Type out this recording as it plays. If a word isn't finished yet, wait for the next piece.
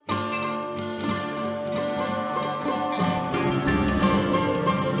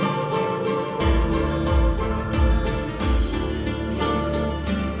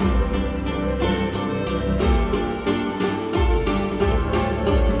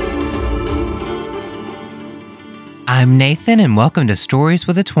I'm Nathan and welcome to Stories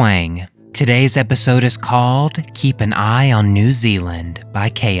with a Twang. Today's episode is called Keep an Eye on New Zealand by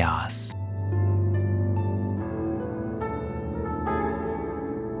Chaos.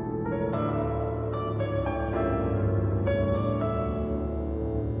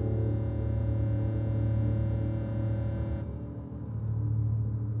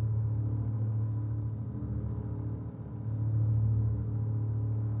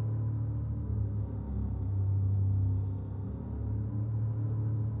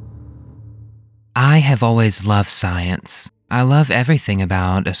 I have always loved science. I love everything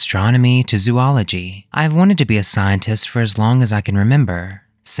about astronomy to zoology. I've wanted to be a scientist for as long as I can remember.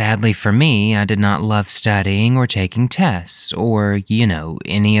 Sadly for me, I did not love studying or taking tests, or,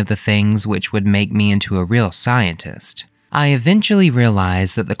 any of the things which would make me into a real scientist. I eventually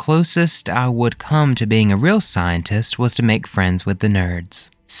realized that the closest I would come to being a real scientist was to make friends with the nerds.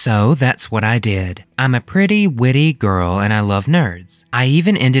 So that's what I did. I'm a pretty, witty girl and I love nerds. I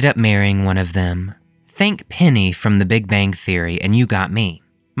even ended up marrying one of them. Think Penny from The Big Bang Theory and you got me.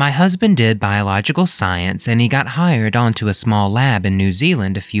 My husband did biological science and he got hired onto a small lab in New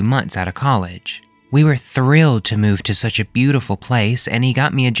Zealand a few months out of college. We were thrilled to move to such a beautiful place and he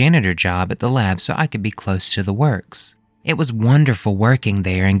got me a janitor job at the lab so I could be close to the works. It was wonderful working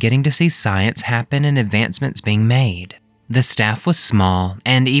there and getting to see science happen and advancements being made. The staff was small,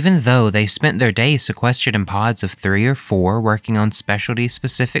 and even though they spent their days sequestered in pods of 3 or 4 working on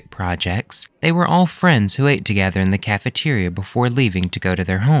specialty-specific projects, they were all friends who ate together in the cafeteria before leaving to go to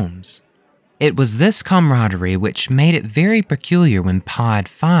their homes. It was this camaraderie which made it very peculiar when Pod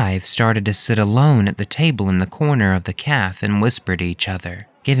 5 started to sit alone at the table in the corner of the caf and whisper to each other,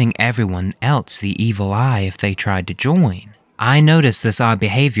 giving everyone else the evil eye if they tried to join. I noticed this odd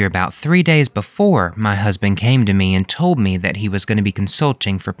behavior about 3 days before my husband came to me and told me that he was going to be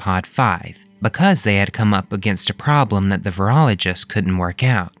consulting for Pod 5 because they had come up against a problem that the virologist couldn't work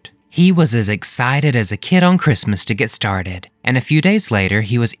out. He was as excited as a kid on Christmas to get started, and a few days later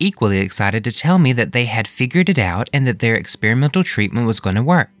he was equally excited to tell me that they had figured it out and that their experimental treatment was going to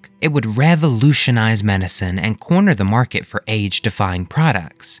work. It would revolutionize medicine and corner the market for age-defying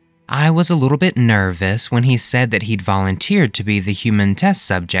products. I was a little bit nervous when he said that he'd volunteered to be the human test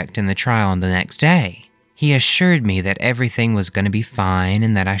subject in the trial the next day. He assured me that everything was going to be fine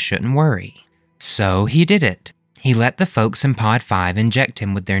and that I shouldn't worry. So he did it. He let the folks in Pod 5 inject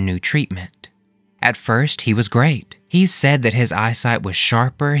him with their new treatment. At first, he was great. He said that his eyesight was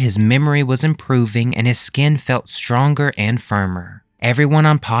sharper, his memory was improving, and his skin felt stronger and firmer. Everyone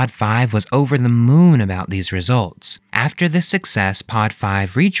on Pod 5 was over the moon about these results. After this success, Pod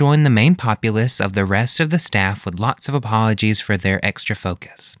 5 rejoined the main populace of the rest of the staff with lots of apologies for their extra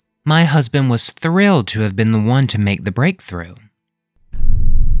focus. My husband was thrilled to have been the one to make the breakthrough.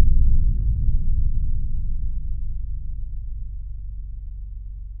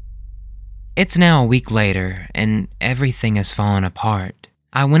 It's now a week later, and everything has fallen apart.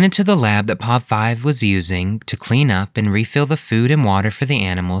 I went into the lab that Pod 5 was using to clean up and refill the food and water for the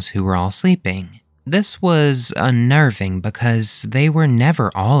animals who were all sleeping. This was unnerving because they were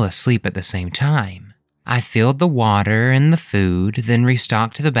never all asleep at the same time. I filled the water and the food, then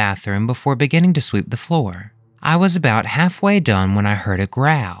restocked the bathroom before beginning to sweep the floor. I was about halfway done when I heard a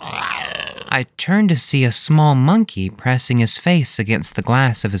growl. I turned to see a small monkey pressing his face against the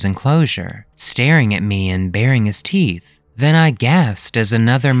glass of his enclosure, staring at me and baring his teeth. Then I gasped as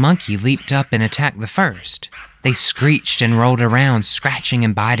another monkey leaped up and attacked the first. They screeched and rolled around, scratching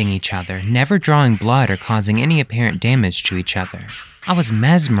and biting each other, never drawing blood or causing any apparent damage to each other. I was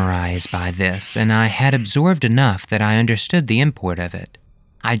mesmerized by this, and I had absorbed enough that I understood the import of it.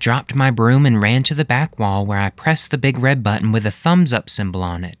 I dropped my broom and ran to the back wall where I pressed the big red button with a thumbs-up symbol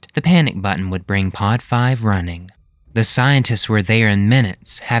on it. The panic button would bring Pod 5 running. The scientists were there in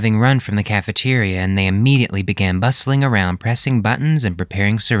minutes, having run from the cafeteria, and they immediately began bustling around, pressing buttons and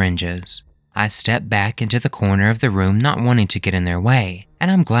preparing syringes. I stepped back into the corner of the room, not wanting to get in their way, and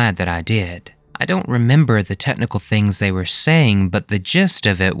I'm glad that I did. I don't remember the technical things they were saying, but the gist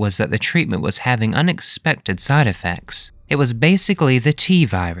of it was that the treatment was having unexpected side effects. It was basically the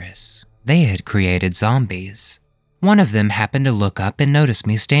T-virus. They had created zombies. One of them happened to look up and notice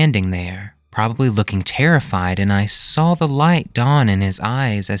me standing there, probably looking terrified, and I saw the light dawn in his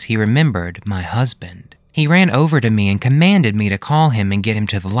eyes as he remembered my husband. He ran over to me and commanded me to call him and get him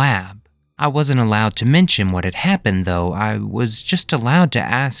to the lab. I wasn't allowed to mention what had happened, though. I was just allowed to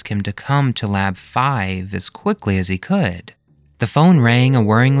ask him to come to Lab 5 as quickly as he could. The phone rang a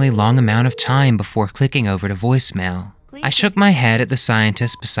worryingly long amount of time before clicking over to voicemail. I shook my head at the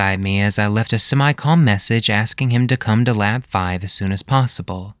scientist beside me as I left a semi-calm message asking him to come to Lab 5 as soon as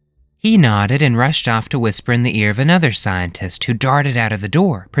possible. He nodded and rushed off to whisper in the ear of another scientist who darted out of the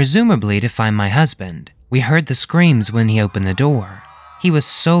door, presumably to find my husband. We heard the screams when he opened the door. He was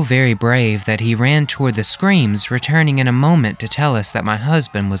so very brave that he ran toward the screams, returning in a moment to tell us that my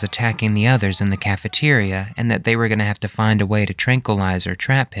husband was attacking the others in the cafeteria and that they were going to have to find a way to tranquilize or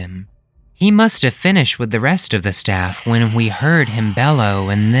trap him. He must have finished with the rest of the staff when we heard him bellow,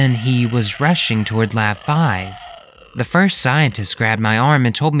 and then he was rushing toward Lab 5. The first scientist grabbed my arm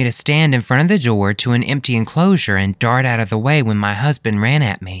and told me to stand in front of the door to an empty enclosure and dart out of the way when my husband ran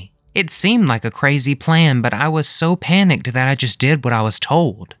at me. It seemed like a crazy plan, but I was so panicked that I just did what I was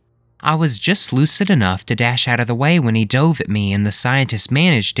told. I was just lucid enough to dash out of the way when he dove at me, and the scientist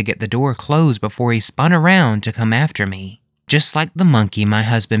managed to get the door closed before he spun around to come after me. Just like the monkey, my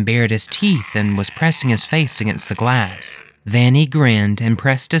husband bared his teeth and was pressing his face against the glass. Then he grinned and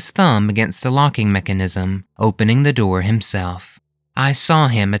pressed his thumb against the locking mechanism, opening the door himself. I saw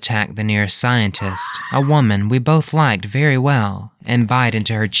him attack the nearest scientist, a woman we both liked very well, and bite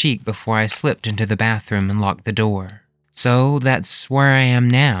into her cheek before I slipped into the bathroom and locked the door. So that's where I am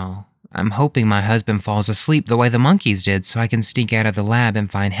now. I'm hoping my husband falls asleep the way the monkeys did so I can sneak out of the lab and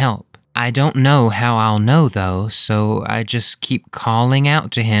find help. I don't know how I'll know though, so I just keep calling out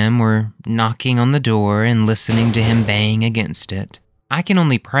to him or knocking on the door and listening to him bang against it. I can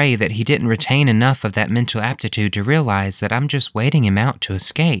only pray that he didn't retain enough of that mental aptitude to realize that I'm just waiting him out to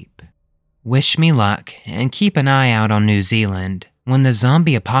escape. Wish me luck, and keep an eye out on New Zealand. When the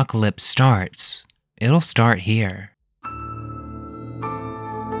zombie apocalypse starts, it'll start here.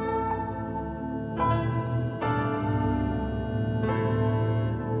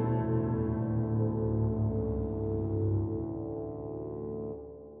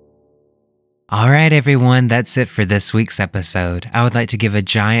 Alright everyone, that's it for this week's episode. I would like to give a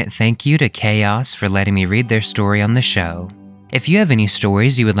giant thank you to Chaos for letting me read their story on the show. If you have any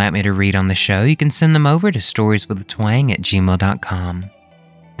stories you would like me to read on the show, you can send them over to storieswithatwang@gmail.com.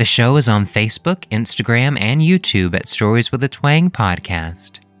 The show is on Facebook, Instagram, and YouTube at Stories with a Twang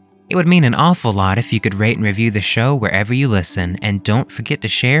Podcast. It would mean an awful lot if you could rate and review the show wherever you listen, and don't forget to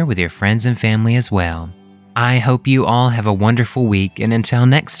share with your friends and family as well. I hope you all have a wonderful week, and until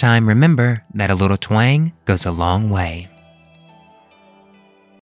next time, remember that a little twang goes a long way.